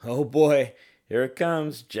Oh boy, here it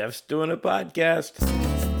comes. Jeff's doing a podcast.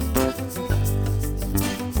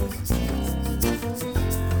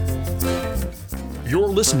 You're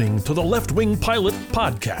listening to the Left Wing Pilot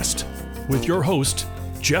Podcast with your host,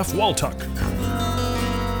 Jeff Waltuck.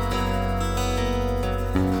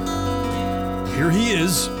 Here he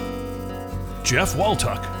is, Jeff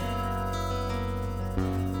Waltuck.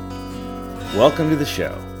 Welcome to the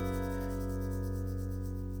show.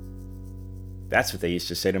 That's what they used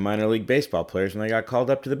to say to minor league baseball players when they got called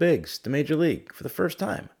up to the bigs, the major league, for the first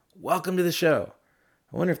time. Welcome to the show.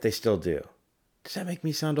 I wonder if they still do. Does that make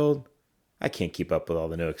me sound old? I can't keep up with all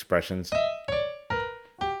the new expressions.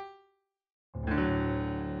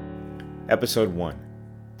 Episode 1.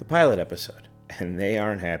 The pilot episode. And they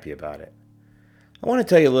aren't happy about it. I want to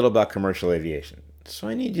tell you a little about commercial aviation, so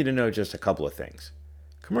I need you to know just a couple of things.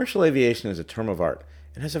 Commercial aviation is a term of art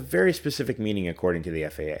and has a very specific meaning according to the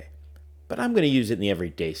FAA. But I'm going to use it in the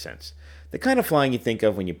everyday sense. The kind of flying you think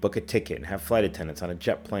of when you book a ticket and have flight attendants on a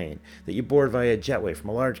jet plane that you board via jetway from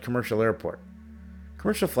a large commercial airport.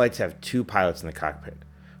 Commercial flights have two pilots in the cockpit.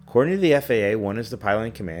 According to the FAA, one is the pilot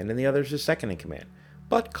in command and the other is the second in command.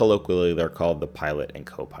 But colloquially, they're called the pilot and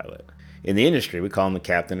co-pilot. In the industry, we call them the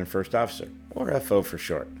captain and first officer, or FO for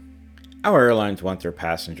short. Our airlines want their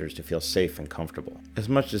passengers to feel safe and comfortable, as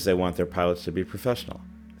much as they want their pilots to be professional.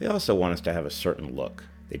 They also want us to have a certain look.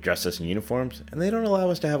 They dress us in uniforms, and they don't allow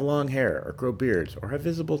us to have long hair or grow beards or have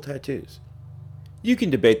visible tattoos. You can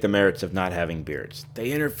debate the merits of not having beards.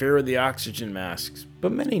 They interfere with the oxygen masks,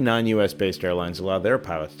 but many non-US based airlines allow their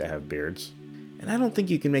pilots to have beards. And I don't think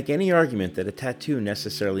you can make any argument that a tattoo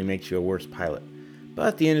necessarily makes you a worse pilot.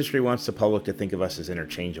 But the industry wants the public to think of us as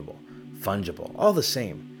interchangeable, fungible, all the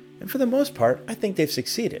same. And for the most part, I think they've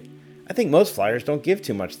succeeded. I think most flyers don't give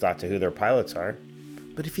too much thought to who their pilots are.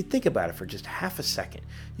 But if you think about it for just half a second,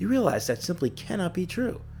 you realize that simply cannot be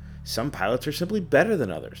true. Some pilots are simply better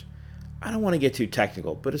than others. I don't want to get too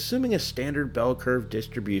technical, but assuming a standard bell curve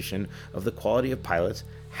distribution of the quality of pilots,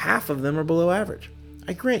 half of them are below average.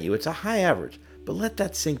 I grant you it's a high average, but let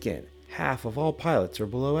that sink in. Half of all pilots are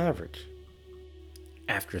below average.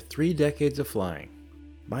 After 3 decades of flying,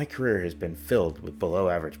 my career has been filled with below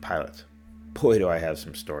average pilots. Boy, do I have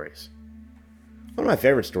some stories. One of my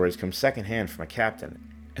favorite stories comes secondhand from a captain,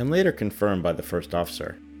 and later confirmed by the first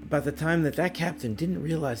officer, about the time that captain didn't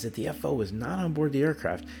realize that the FO was not on board the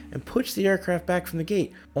aircraft and pushed the aircraft back from the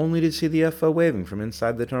gate, only to see the FO waving from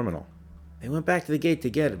inside the terminal. They went back to the gate to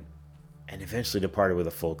get him, and eventually departed with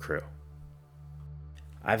a full crew.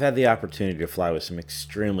 I've had the opportunity to fly with some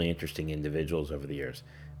extremely interesting individuals over the years.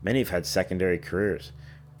 Many have had secondary careers,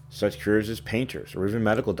 such careers as painters or even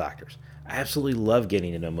medical doctors. I absolutely love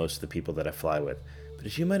getting to know most of the people that I fly with, but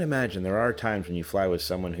as you might imagine, there are times when you fly with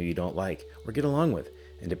someone who you don't like or get along with,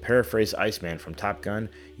 and to paraphrase Iceman from Top Gun,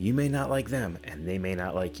 you may not like them and they may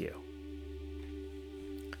not like you.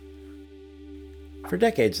 For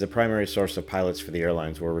decades, the primary source of pilots for the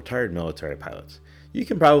airlines were retired military pilots. You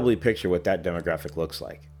can probably picture what that demographic looks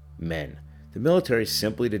like. Men. The military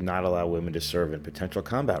simply did not allow women to serve in potential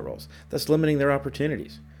combat roles, thus limiting their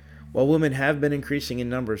opportunities. While women have been increasing in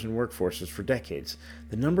numbers in workforces for decades,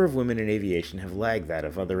 the number of women in aviation have lagged that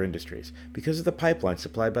of other industries because of the pipeline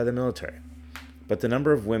supplied by the military. But the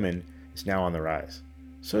number of women is now on the rise.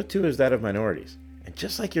 So too is that of minorities. And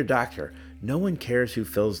just like your doctor, no one cares who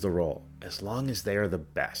fills the role, as long as they are the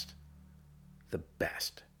best. The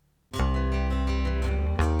best.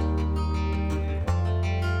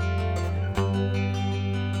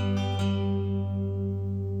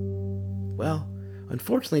 Well,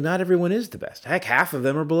 unfortunately, not everyone is the best. Heck, half of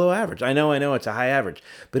them are below average. I know, it's a high average.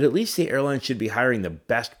 But at least the airline should be hiring the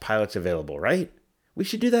best pilots available, right? We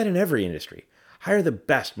should do that in every industry. Hire the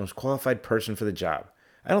best, most qualified person for the job.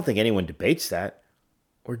 I don't think anyone debates that.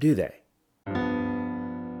 Or do they?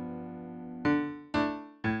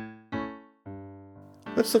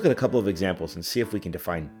 Let's look at a couple of examples and see if we can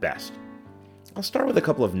define best. I'll start with a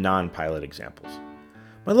couple of non-pilot examples.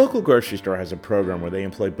 My local grocery store has a program where they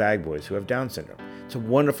employ bag boys who have Down syndrome. It's a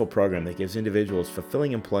wonderful program that gives individuals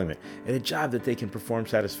fulfilling employment at a job that they can perform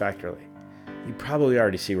satisfactorily. You probably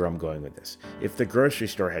already see where I'm going with this. If the grocery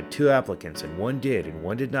store had 2 applicants and one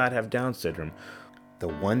did not have Down syndrome, the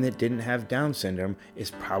one that didn't have Down syndrome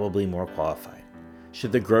is probably more qualified.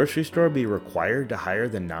 Should the grocery store be required to hire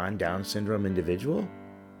the non-Down syndrome individual?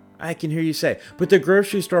 I can hear you say, but the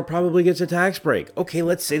grocery store probably gets a tax break. Okay,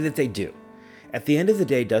 let's say that they do. At the end of the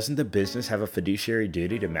day, doesn't the business have a fiduciary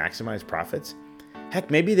duty to maximize profits? Heck,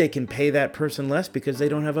 maybe they can pay that person less because they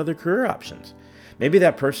don't have other career options. Maybe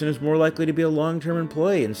that person is more likely to be a long-term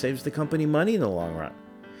employee and saves the company money in the long run.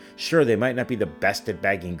 Sure, they might not be the best at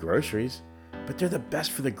bagging groceries, but they're the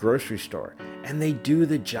best for the grocery store, and they do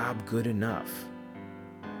the job good enough.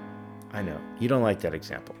 I know, you don't like that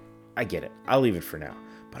example. I get it. I'll leave it for now,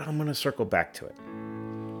 but I'm going to circle back to it.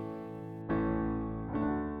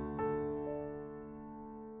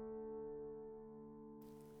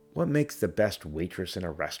 What makes the best waitress in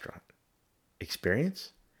a restaurant?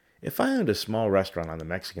 Experience? If I owned a small restaurant on the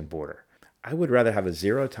Mexican border, I would rather have a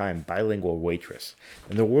zero-time bilingual waitress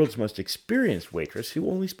than the world's most experienced waitress who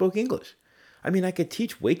only spoke English. I mean, I could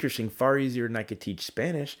teach waitressing far easier than I could teach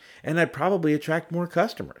Spanish, and I'd probably attract more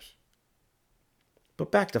customers.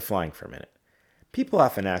 But back to flying for a minute. People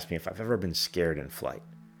often ask me if I've ever been scared in flight.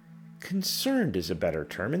 Concerned is a better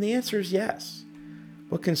term, and the answer is yes.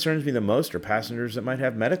 What concerns me the most are passengers that might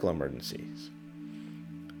have medical emergencies.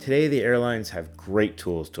 Today, the airlines have great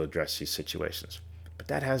tools to address these situations, but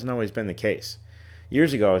that hasn't always been the case.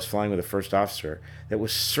 Years ago, I was flying with a first officer that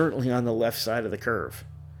was certainly on the left side of the curve.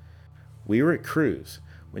 We were at cruise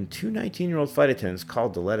when two 19-year-old flight attendants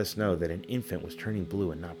called to let us know that an infant was turning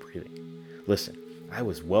blue and not breathing. Listen, I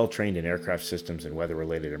was well trained in aircraft systems and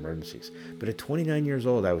weather-related emergencies, but at 29 years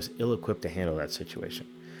old, I was ill-equipped to handle that situation.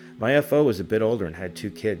 My FO was a bit older and had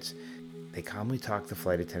 2 kids. They calmly talked the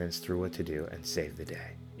flight attendants through what to do and saved the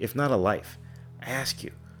day, if not a life. I ask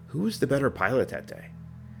you, who was the better pilot that day?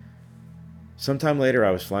 Sometime later,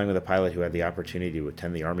 I was flying with a pilot who had the opportunity to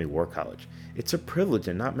attend the Army War College. It's a privilege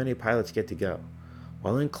and not many pilots get to go.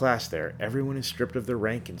 While in class there, everyone is stripped of their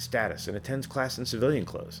rank and status and attends class in civilian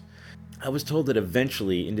clothes. I was told that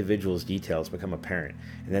eventually individuals' details become apparent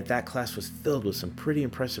and that class was filled with some pretty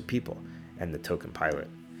impressive people and the token pilot.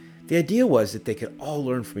 The idea was that they could all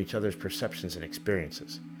learn from each other's perceptions and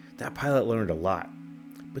experiences. That pilot learned a lot,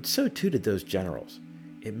 but so too did those generals.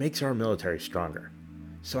 It makes our military stronger.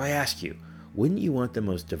 So I ask you, wouldn't you want the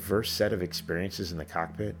most diverse set of experiences in the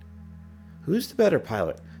cockpit? Who's the better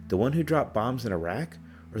pilot, the one who dropped bombs in Iraq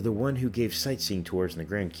or the one who gave sightseeing tours in the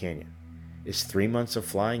Grand Canyon? Is 3 months of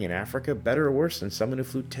flying in Africa better or worse than someone who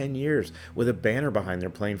flew 10 years with a banner behind their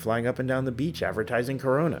plane flying up and down the beach advertising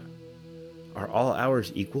Corona? Are all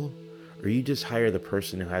hours equal, or you just hire the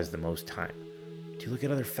person who has the most time? Do you look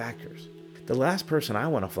at other factors? The last person I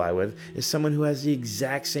want to fly with is someone who has the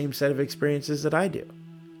exact same set of experiences that I do.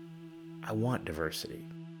 I want diversity.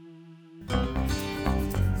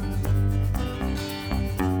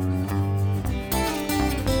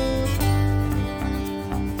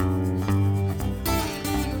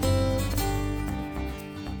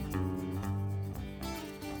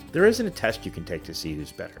 There isn't a test you can take to see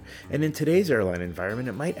who's better, and in today's airline environment,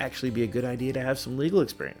 it might actually be a good idea to have some legal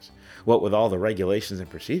experience, what with all the regulations and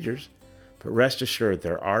procedures. But rest assured,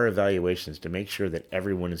 there are evaluations to make sure that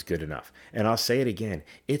everyone is good enough, and I'll say it again,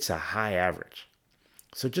 it's a high average.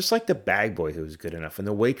 So just like the bag boy who is good enough and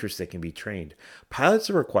the waitress that can be trained, pilots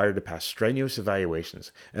are required to pass strenuous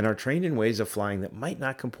evaluations and are trained in ways of flying that might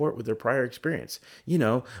not comport with their prior experience. You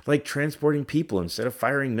know, like transporting people instead of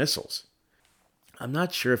firing missiles. I'm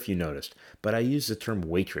not sure if you noticed, but I use the term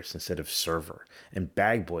waitress instead of server, and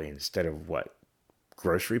bag boy instead of what?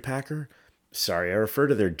 Grocery packer? Sorry, I refer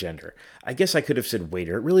to their gender. I guess I could have said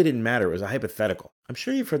waiter. It really didn't matter. It was a hypothetical. I'm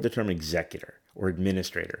sure you've heard the term executor or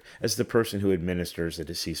administrator as the person who administers a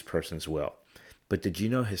deceased person's will. But did you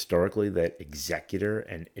know historically that executor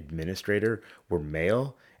and administrator were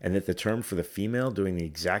male, and that the term for the female doing the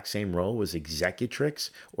exact same role was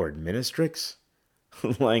executrix or administrix?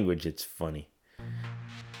 Language, it's funny.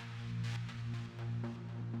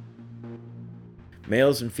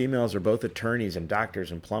 Males and females are both attorneys and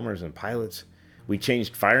doctors and plumbers and pilots. We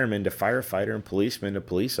changed firemen to firefighter and policeman to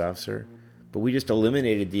police officer, but we just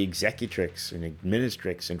eliminated the executrix and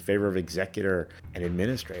administrix in favor of executor and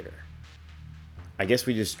administrator. I guess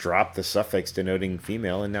we just dropped the suffix denoting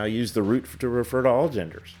female and now use the root to refer to all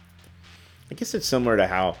genders. I guess it's similar to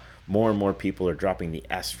how more and more people are dropping the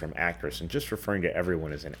S from actress and just referring to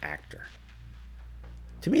everyone as an actor.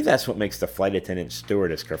 To me, that's what makes the flight attendant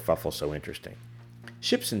stewardess kerfuffle so interesting.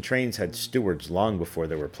 Ships and trains had stewards long before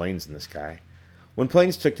there were planes in the sky. When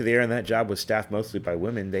planes took to the air and that job was staffed mostly by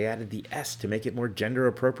women, they added the S to make it more gender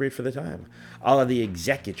appropriate for the time, a la the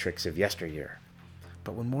executrix of yesteryear.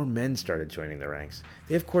 But when more men started joining the ranks,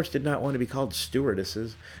 they of course did not want to be called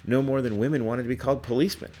stewardesses, no more than women wanted to be called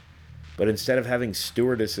policemen. But instead of having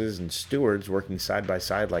stewardesses and stewards working side by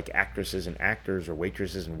side like actresses and actors or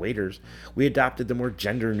waitresses and waiters, we adopted the more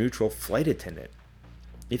gender-neutral flight attendant.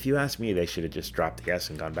 If you ask me, they should have just dropped the S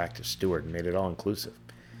and gone back to steward and made it all-inclusive.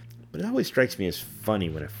 But it always strikes me as funny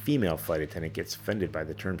when a female flight attendant gets offended by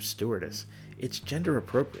the term stewardess. It's gender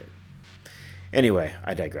appropriate. Anyway,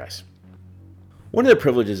 I digress. One of the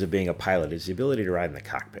privileges of being a pilot is the ability to ride in the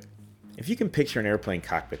cockpit. If you can picture an airplane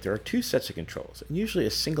cockpit, there are two sets of controls, and usually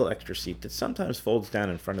a single extra seat that sometimes folds down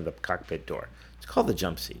in front of the cockpit door. It's called the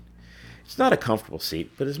jump seat. It's not a comfortable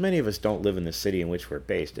seat, but as many of us don't live in the city in which we're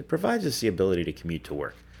based, it provides us the ability to commute to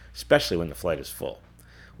work, especially when the flight is full.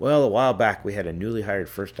 Well, a while back, we had a newly hired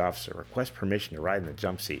first officer request permission to ride in the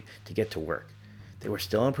jump seat to get to work. They were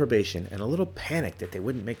still on probation and a little panicked that they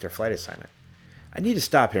wouldn't make their flight assignment. I need to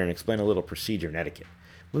stop here and explain a little procedure and etiquette.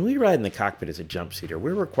 When we ride in the cockpit as a jump seater,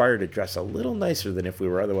 we're required to dress a little nicer than if we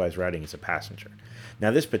were otherwise riding as a passenger.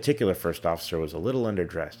 Now, this particular first officer was a little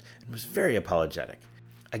underdressed and was very apologetic.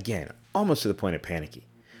 Again, almost to the point of panicky.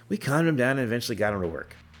 We calmed him down and eventually got him to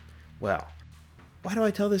work. Well, why do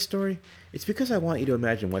I tell this story? It's because I want you to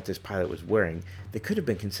imagine what this pilot was wearing that could have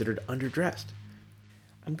been considered underdressed.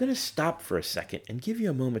 I'm going to stop for a second and give you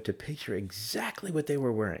a moment to picture exactly what they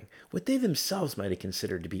were wearing, what they themselves might have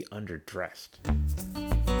considered to be underdressed.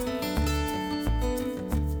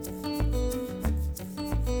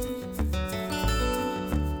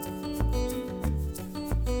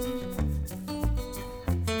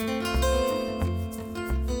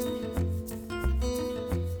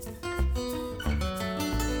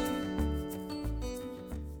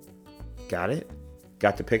 Got it?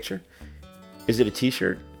 Got the picture? Is it a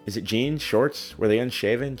t-shirt? Is it jeans, shorts? Were they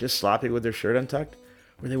unshaven, just sloppy with their shirt untucked?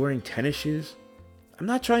 Were they wearing tennis shoes? I'm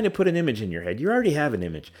not trying to put an image in your head. You already have an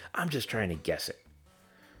image. I'm just trying to guess it.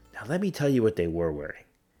 Now let me tell you what they were wearing.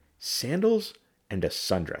 Sandals and a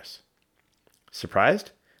sundress.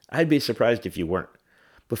 Surprised? I'd be surprised if you weren't.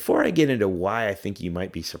 Before I get into why I think you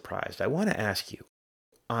might be surprised, I want to ask you,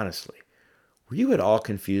 honestly, were you at all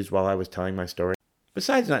confused while I was telling my story?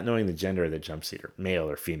 Besides not knowing the gender of the jump seater, male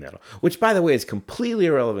or female, which by the way is completely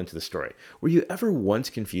irrelevant to the story, were you ever once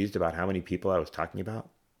confused about how many people I was talking about?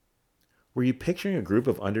 Were you picturing a group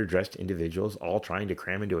of underdressed individuals all trying to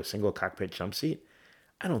cram into a single cockpit jump seat?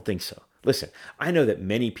 I don't think so. Listen, I know that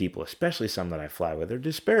many people, especially some that I fly with, are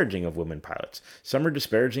disparaging of women pilots. Some are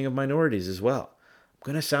disparaging of minorities as well. I'm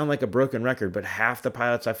going to sound like a broken record, but half the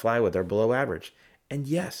pilots I fly with are below average. And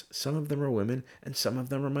yes, some of them are women and some of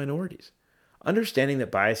them are minorities. Understanding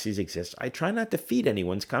that biases exist, I try not to feed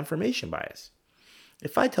anyone's confirmation bias.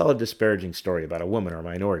 If I tell a disparaging story about a woman or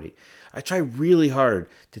minority, I try really hard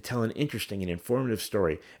to tell an interesting and informative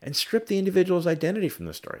story and strip the individual's identity from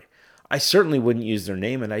the story. I certainly wouldn't use their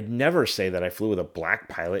name, and I'd never say that I flew with a black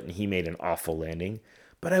pilot and he made an awful landing,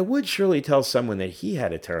 but I would surely tell someone that he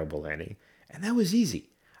had a terrible landing, and that was easy.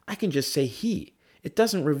 I can just say he. It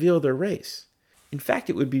doesn't reveal their race. In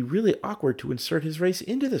fact, it would be really awkward to insert his race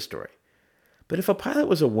into the story. But if a pilot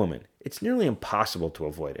was a woman, it's nearly impossible to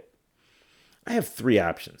avoid it. I have three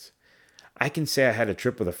options. I can say I had a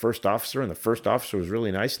trip with a first officer, and the first officer was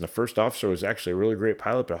really nice, and the first officer was actually a really great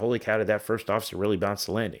pilot, but holy cow, did that first officer really bounce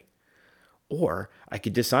the landing. Or I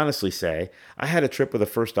could dishonestly say I had a trip with a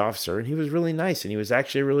first officer, and he was really nice, and he was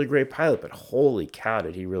actually a really great pilot, but holy cow,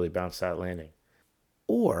 did he really bounce that landing.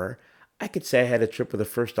 Or I could say I had a trip with a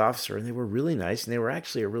first officer, and they were really nice, and they were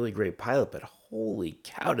actually a really great pilot, but holy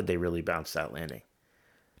cow, did they really bounce that landing.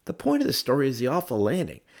 The point of the story is the awful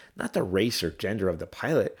landing, not the race or gender of the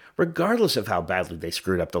pilot, regardless of how badly they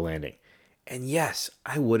screwed up the landing. And yes,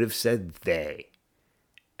 I would have said they.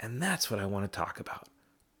 And that's what I want to talk about.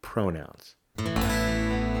 Pronouns.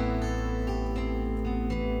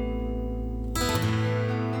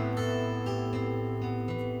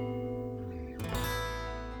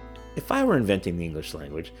 If I were inventing the English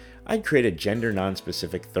language, I'd create a gender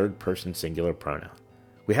non-specific third-person singular pronoun.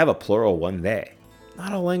 We have a plural one they.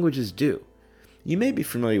 Not all languages do. You may be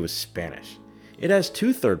familiar with Spanish. It has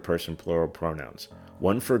two third-person plural pronouns,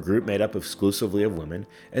 one for a group made up exclusively of women,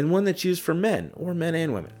 and one that's used for men, or men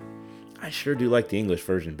and women. I sure do like the English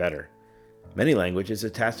version better. Many languages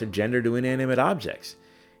attach a gender to inanimate objects.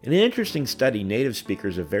 In an interesting study, native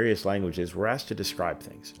speakers of various languages were asked to describe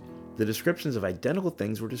things. The descriptions of identical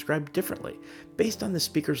things were described differently, based on the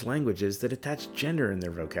speaker's languages that attach gender in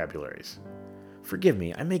their vocabularies. Forgive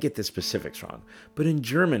me, I may get the specifics wrong, but in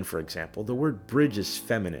German, for example, the word bridge is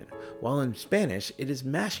feminine, while in Spanish it is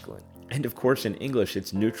masculine. And of course in English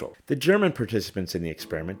it's neutral. The German participants in the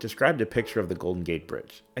experiment described a picture of the Golden Gate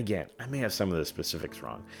Bridge, again, I may have some of the specifics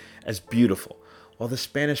wrong, as beautiful, while the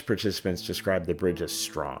Spanish participants described the bridge as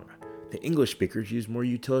strong. The English speakers use more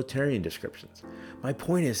utilitarian descriptions. My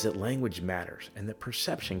point is that language matters and that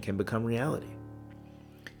perception can become reality.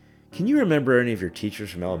 Can you remember any of your teachers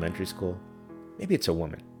from elementary school? Maybe it's a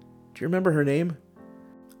woman. Do you remember her name?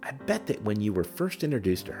 I bet that when you were first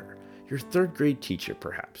introduced to her, your third grade teacher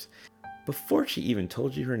perhaps, before she even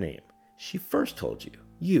told you her name, she first told you,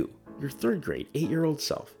 your third grade 8-year-old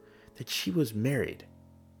self, that she was married.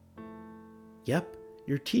 Yep,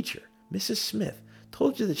 your teacher, Mrs. Smith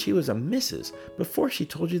told you that she was a Mrs. before she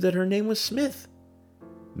told you that her name was Smith.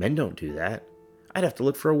 Men don't do that. I'd have to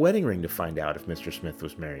look for a wedding ring to find out if Mr. Smith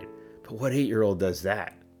was married. But what 8-year-old does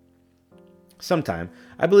that? Sometime,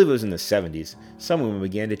 I believe it was in the 70s, some women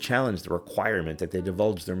began to challenge the requirement that they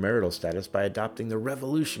divulge their marital status by adopting the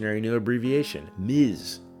revolutionary new abbreviation,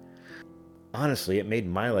 Ms. Honestly, it made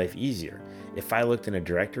my life easier. If I looked in a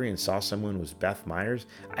directory and saw someone was Beth Myers,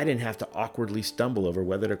 I didn't have to awkwardly stumble over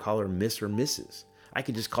whether to call her Miss or Mrs. I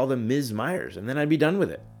could just call them Ms. Myers, and then I'd be done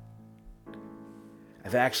with it.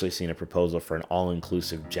 I've actually seen a proposal for an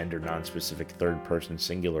all-inclusive gender non-specific third-person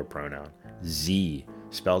singular pronoun, Z,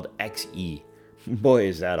 spelled X-E. Boy,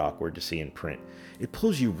 is that awkward to see in print. It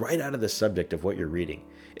pulls you right out of the subject of what you're reading.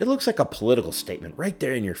 It looks like a political statement right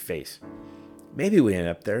there in your face. Maybe we end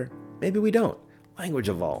up there, maybe we don't. Language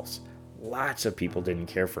evolves. Lots of people didn't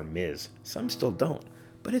care for Ms. Some still don't.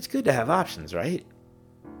 But it's good to have options, right?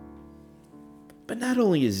 But not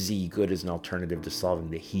only is Z good as an alternative to solving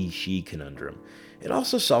the he-she conundrum, it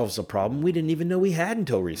also solves a problem we didn't even know we had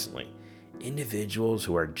until recently. Individuals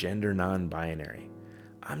who are gender non-binary.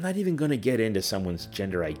 I'm not even going to get into someone's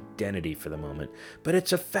gender identity for the moment, but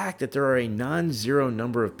it's a fact that there are a non-zero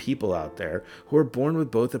number of people out there who are born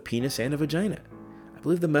with both a penis and a vagina. I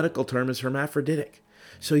believe the medical term is hermaphroditic.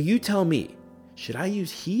 So you tell me, should I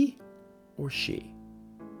use he or she?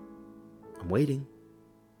 I'm waiting.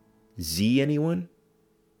 Z, anyone?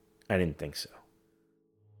 I didn't think so.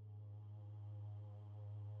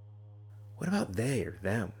 What about they or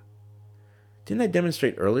them? Didn't I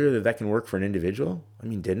demonstrate earlier that can work for an individual?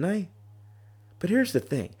 Didn't I? But here's the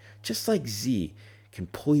thing. Just like Z can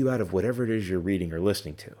pull you out of whatever it is you're reading or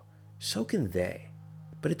listening to, so can they.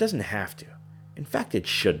 But it doesn't have to. In fact, it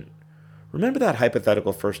shouldn't. Remember that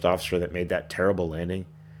hypothetical first officer that made that terrible landing?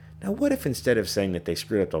 Now what if instead of saying that they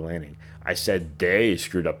screwed up the landing, I said they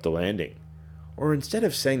screwed up the landing? Or instead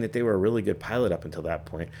of saying that they were a really good pilot up until that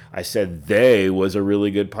point, I said they was a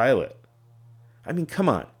really good pilot? Come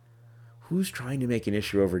on. Who's trying to make an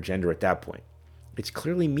issue over gender at that point? It's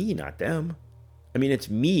clearly me, not them. It's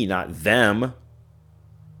me, not them.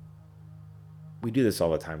 We do this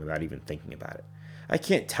all the time without even thinking about it. I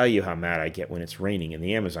can't tell you how mad I get when it's raining and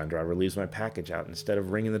the Amazon driver leaves my package out instead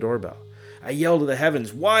of ringing the doorbell. I yell to the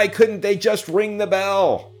heavens, why couldn't they just ring the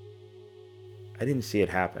bell? I didn't see it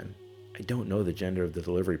happen. I don't know the gender of the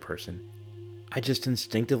delivery person. I just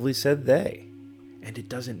instinctively said they. And it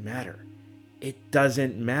doesn't matter. It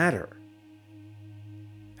doesn't matter.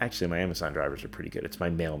 Actually, my Amazon drivers are pretty good. It's my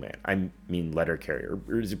mailman. Letter carrier,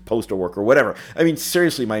 or is it postal worker, whatever.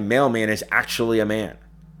 Seriously, my mailman is actually a man.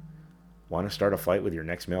 Want to start a fight with your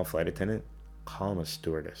next male flight attendant? Call him a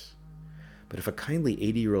stewardess. But if a kindly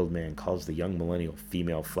 80-year-old man calls the young millennial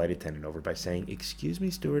female flight attendant over by saying, "Excuse me,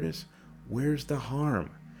 stewardess, where's the harm?"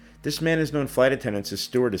 This man has known flight attendants as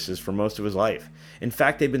stewardesses for most of his life. In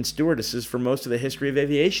fact, they've been stewardesses for most of the history of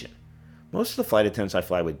aviation. Most of the flight attendants I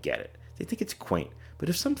fly with get it. They think it's quaint. But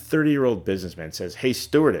if some 30-year-old businessman says, "Hey,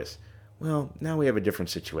 stewardess," well, now we have a different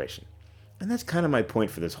situation. And that's kind of my point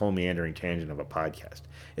for this whole meandering tangent of a podcast.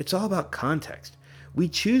 It's all about context. We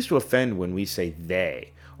choose to offend when we say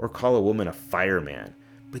they, or call a woman a fireman,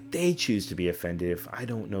 but they choose to be offended if I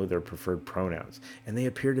don't know their preferred pronouns, and they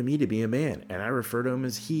appear to me to be a man, and I refer to him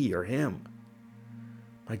as he or him.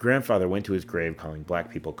 My grandfather went to his grave calling black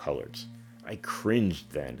people coloreds. I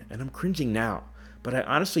cringed then, and I'm cringing now, but I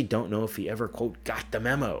honestly don't know if he ever, quote, got the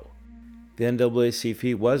memo. The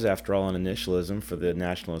NAACP was, after all, an initialism for the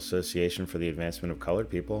National Association for the Advancement of Colored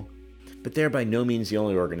People. But they are by no means the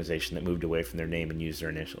only organization that moved away from their name and used their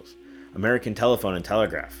initials. American Telephone and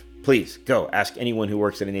Telegraph. Please, go, ask anyone who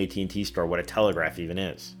works at an AT&T store what a telegraph even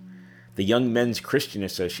is. The Young Men's Christian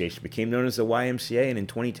Association became known as the YMCA, and in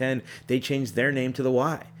 2010, they changed their name to the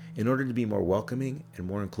Y in order to be more welcoming and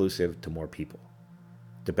more inclusive to more people.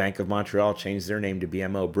 The Bank of Montreal changed their name to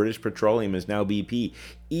BMO. British Petroleum is now BP.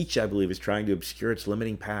 Each, I believe, is trying to obscure its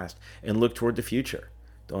limiting past and look toward the future.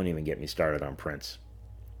 Don't even get me started on Prince.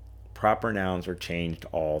 Proper nouns are changed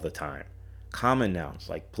all the time. Common nouns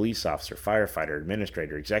like police officer, firefighter,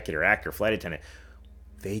 administrator, executor, actor, flight attendant,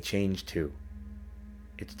 they change too.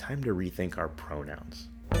 It's time to rethink our pronouns.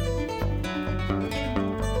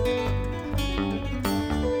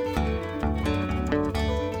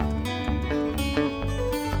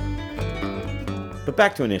 But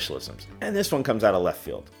back to initialisms, and this one comes out of left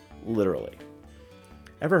field, literally.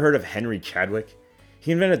 Ever heard of Henry Chadwick?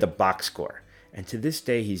 He invented the box score, and to this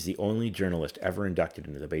day he's the only journalist ever inducted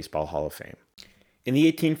into the Baseball Hall of Fame. In the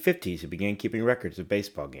 1850s, he began keeping records of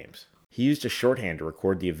baseball games. He used a shorthand to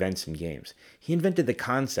record the events in games. He invented the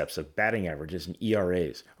concepts of batting averages and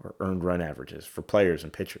ERAs, or earned run averages, for players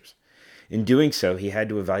and pitchers. In doing so, he had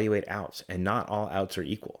to evaluate outs, and not all outs are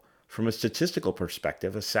equal. From a statistical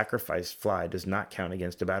perspective, a sacrificed fly does not count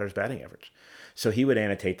against a batter's batting average. So he would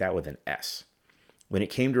annotate that with an S. When it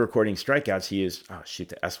came to recording strikeouts, he used,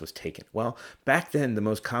 the S was taken. Well, back then, the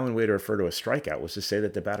most common way to refer to a strikeout was to say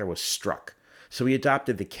that the batter was struck. So he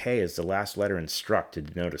adopted the K as the last letter in struck to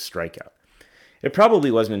denote a strikeout. It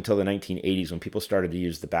probably wasn't until the 1980s when people started to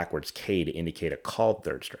use the backwards K to indicate a called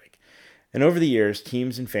third strike. And over the years,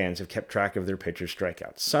 teams and fans have kept track of their pitchers'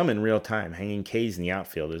 strikeouts, some in real time, hanging Ks in the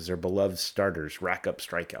outfield as their beloved starters rack up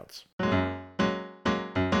strikeouts.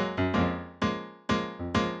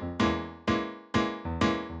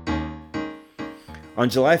 On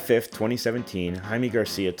July 5th, 2017, Jaime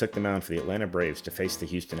Garcia took the mound for the Atlanta Braves to face the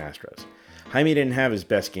Houston Astros. Jaime didn't have his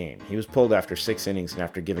best game. He was pulled after 6 innings and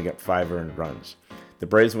after giving up 5 earned runs. The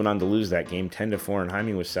Braves went on to lose that game 10-4, and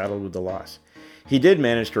Jaime was saddled with the loss. He did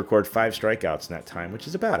manage to record 5 strikeouts in that time, which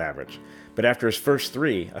is about average. But after his first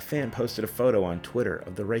 3, a fan posted a photo on Twitter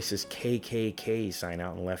of the racist KKK sign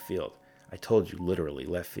out in left field. I told you, literally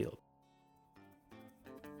left field.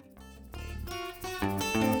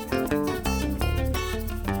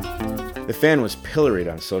 The fan was pilloried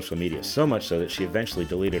on social media, so much so that she eventually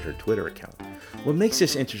deleted her Twitter account. What makes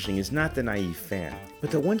this interesting is not the naive fan, but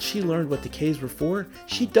that once she learned what the Ks were for,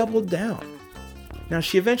 she doubled down. Now,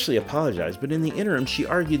 she eventually apologized, but in the interim, she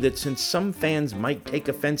argued that since some fans might take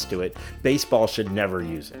offense to it, baseball should never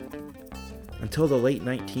use it. Until the late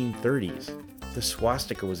 1930s, the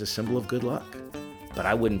swastika was a symbol of good luck. But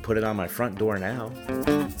I wouldn't put it on my front door now.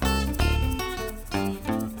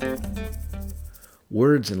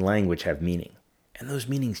 Words and language have meaning, and those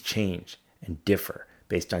meanings change and differ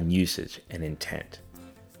based on usage and intent.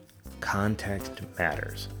 Context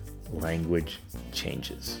matters. Language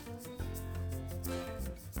changes.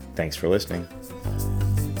 Thanks for listening.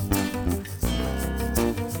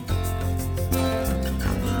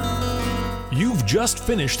 You've just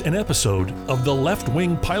finished an episode of the Left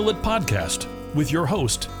Wing Pilot Podcast with your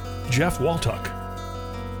host, Jeff Waltuck.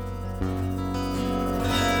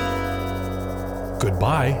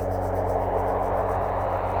 Goodbye.